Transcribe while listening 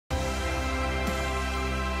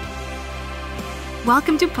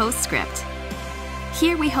Welcome to Postscript.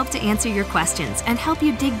 Here we hope to answer your questions and help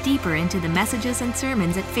you dig deeper into the messages and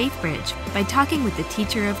sermons at Faithbridge by talking with the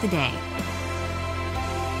teacher of the day.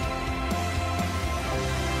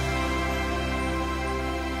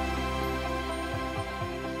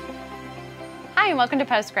 Hi, and welcome to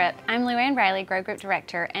Postscript. I'm Luann Riley, Grow Group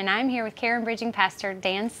Director, and I'm here with Care and Bridging Pastor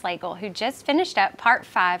Dan Slagle, who just finished up part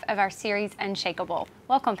 5 of our series, Unshakeable.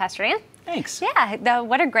 Welcome, Pastor Dan. Thanks. Yeah,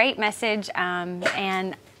 what a great message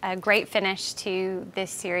and a great finish to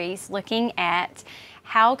this series, looking at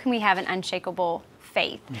how can we have an unshakable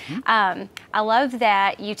faith. I love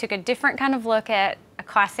that you took a different kind of look at a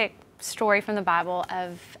classic story from the Bible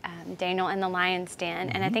of Daniel and the lion's den,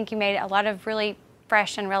 and I think you made a lot of really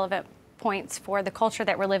fresh and relevant points for the culture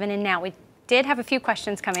that we're living in now. We did have a few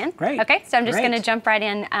questions come in. Great. Okay, so I'm just going to jump right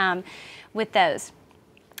in with those.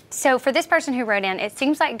 So for this person who wrote in, it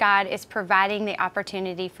seems like God is providing the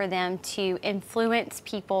opportunity for them to influence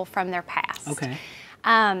people from their past. Okay.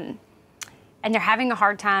 And they're having a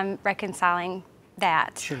hard time reconciling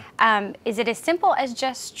that. Sure. Is it as simple as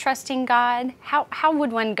just trusting God? How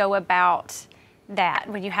would one go about that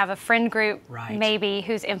when you have a friend group maybe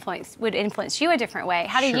whose influence would influence you a different way?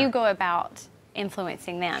 How do you go about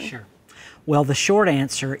influencing them? Sure. Well, the short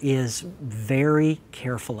answer is very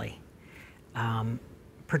carefully.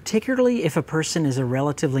 Particularly if a person is a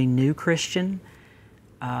relatively new Christian,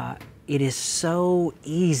 it is so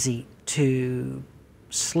easy to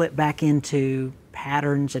slip back into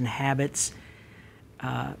patterns and habits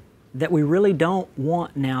that we really don't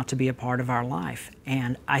want now to be a part of our life.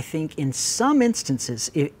 And I think in some instances,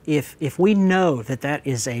 if we know that that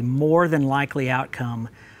is a more than likely outcome,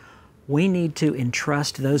 we need to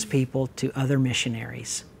entrust those people to other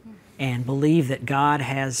missionaries and believe that God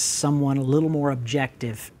has someone a little more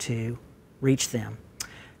objective to reach them.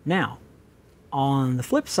 Now, on the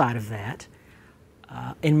flip side of that,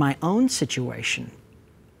 in my own situation,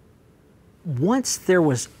 once there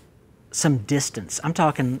was some distance, I'm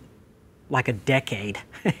talking like a decade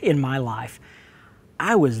in my life,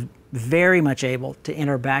 I was very much able to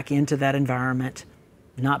enter back into that environment,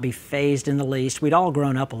 not be fazed in the least. We'd all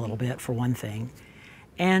grown up a little bit, for one thing,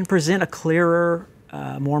 and present a clearer,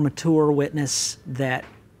 more mature witness that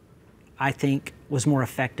I think was more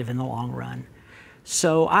effective in the long run.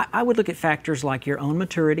 So I would look at factors like your own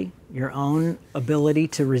maturity, your own ability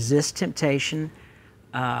to resist temptation,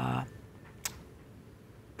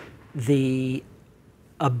 the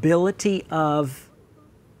ability of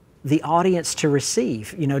the audience to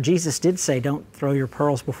receive. You know, Jesus did say, don't throw your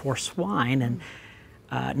pearls before swine, and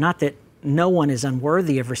not that no one is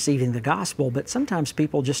unworthy of receiving the gospel, but sometimes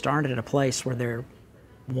people just aren't at a place where they're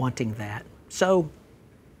wanting that. So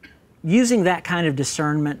using that kind of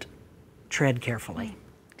discernment, tread carefully.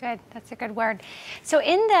 Good, that's a good word. So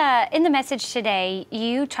in the message today,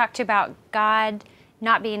 you talked about God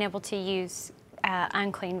not being able to use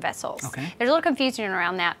unclean vessels. Okay. There's a little confusion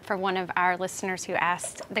around that for one of our listeners who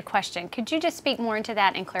asked the question. Could you just speak more into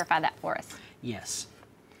that and clarify that for us? Yes.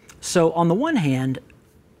 So on the one hand,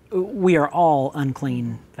 we are all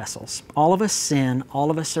unclean vessels. All of us sin.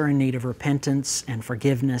 All of us are in need of repentance and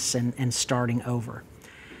forgiveness and starting over.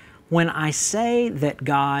 When I say that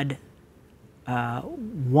God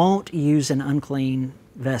won't use an unclean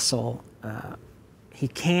vessel, He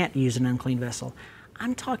can't use an unclean vessel,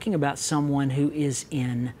 I'm talking about someone who is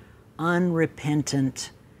in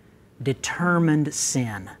unrepentant, determined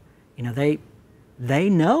sin. You know, they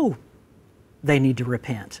know they need to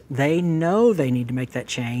repent. They know they need to make that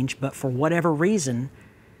change, but for whatever reason,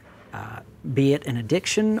 be it an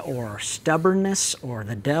addiction or stubbornness or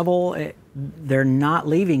the devil, they're not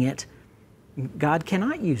leaving it. God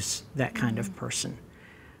cannot use that kind of person.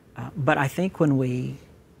 But I think when we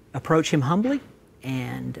approach Him humbly,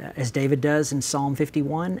 and as David does in Psalm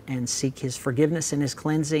 51, and seek His forgiveness and His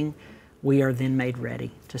cleansing, we are then made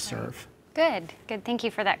ready to serve. Good. Thank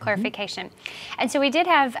you for that clarification. And so we did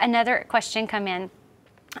have another question come in.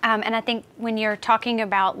 And I think when you're talking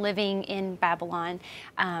about living in Babylon,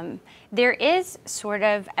 there is sort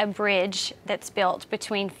of a bridge that's built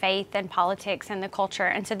between faith and politics and the culture.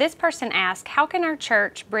 And so this person asked, how can our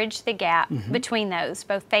church bridge the gap between those,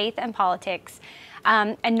 both faith and politics,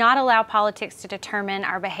 and not allow politics to determine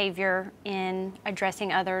our behavior in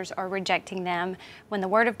addressing others or rejecting them when the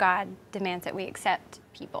Word of God demands that we accept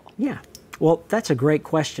people? Yeah. Well, that's a great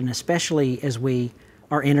question, especially as we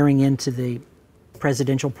are entering into the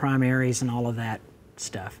presidential primaries and all of that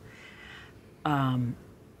stuff.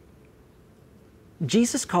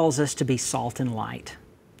 Jesus calls us to be salt and light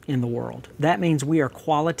in the world. That means we are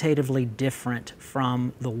qualitatively different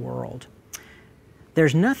from the world.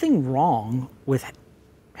 There's nothing wrong with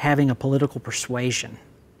having a political persuasion.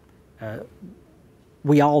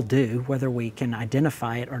 We all do, whether we can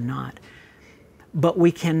identify it or not. But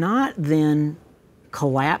we cannot then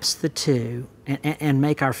collapse the two and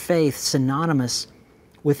make our faith synonymous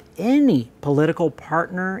with any political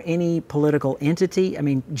partner, any political entity. I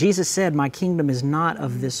mean, Jesus said, "My kingdom is not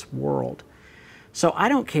of this world." So I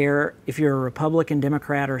don't care if you're a Republican,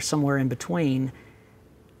 Democrat, or somewhere in between,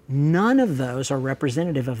 none of those are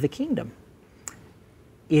representative of the kingdom.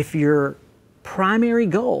 If your primary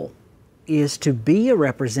goal is to be a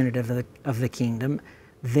representative of the kingdom,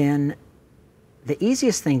 then the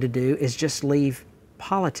easiest thing to do is just leave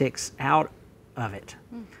politics out of it.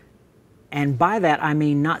 And by that, I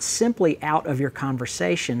mean not simply out of your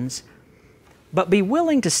conversations, but be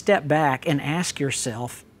willing to step back and ask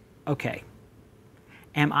yourself, okay,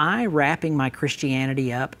 am I wrapping my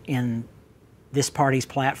Christianity up in this party's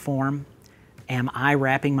platform? Am I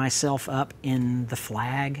wrapping myself up in the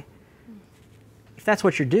flag? If that's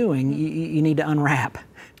what you're doing, you need to unwrap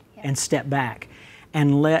and step back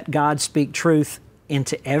and let God speak truth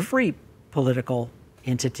into every political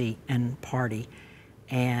entity and party,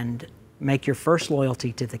 and make your first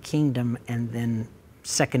loyalty to the kingdom, and then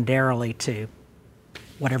secondarily to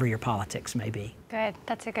whatever your politics may be. Good.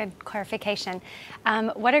 That's a good clarification.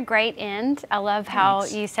 What a great end. I love how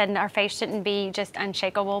you said our faith shouldn't be just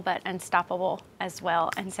unshakable, but unstoppable as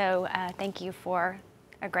well. And so thank you for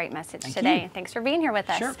a great message today. Thanks for being here with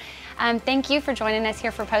us. Sure. Thank you for joining us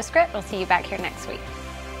here for Postscript. We'll see you back here next week.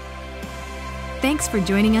 Thanks for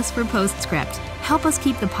joining us for Postscript. Help us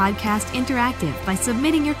keep the podcast interactive by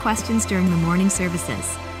submitting your questions during the morning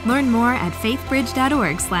services. Learn more at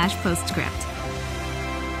faithbridge.org/postscript.